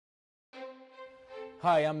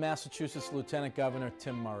Hi, I'm Massachusetts Lieutenant Governor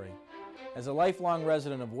Tim Murray. As a lifelong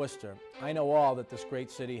resident of Worcester, I know all that this great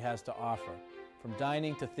city has to offer, from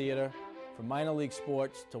dining to theater, from minor league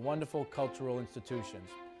sports to wonderful cultural institutions.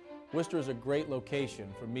 Worcester is a great location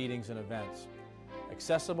for meetings and events.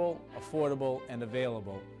 Accessible, affordable, and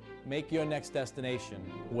available. Make your next destination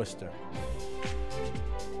Worcester.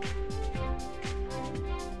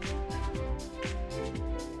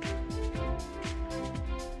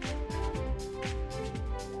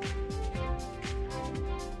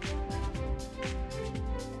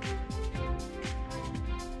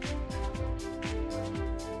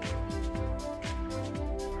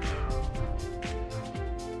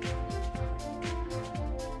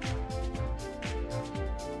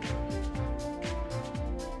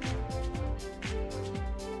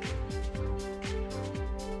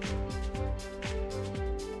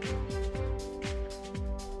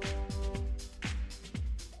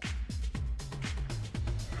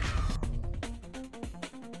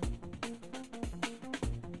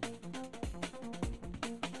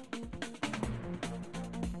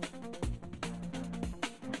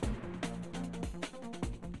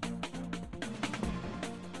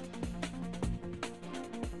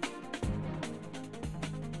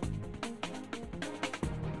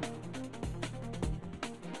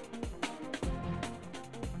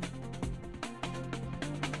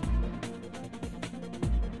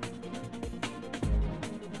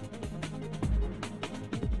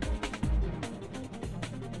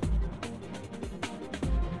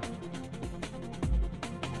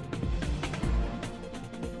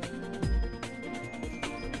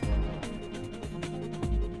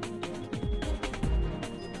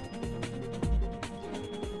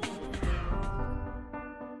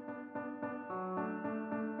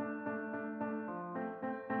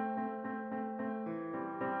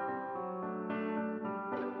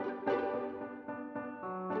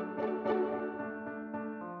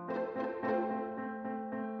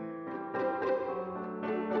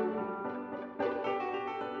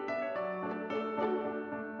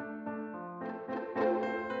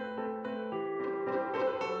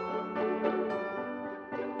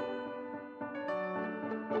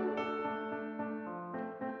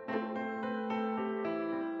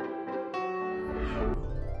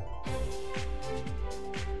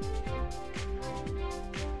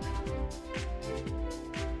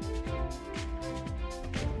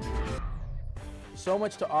 So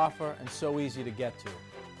much to offer and so easy to get to.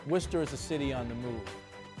 Worcester is a city on the move,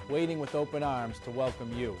 waiting with open arms to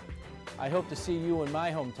welcome you. I hope to see you in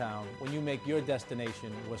my hometown when you make your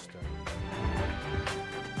destination Worcester.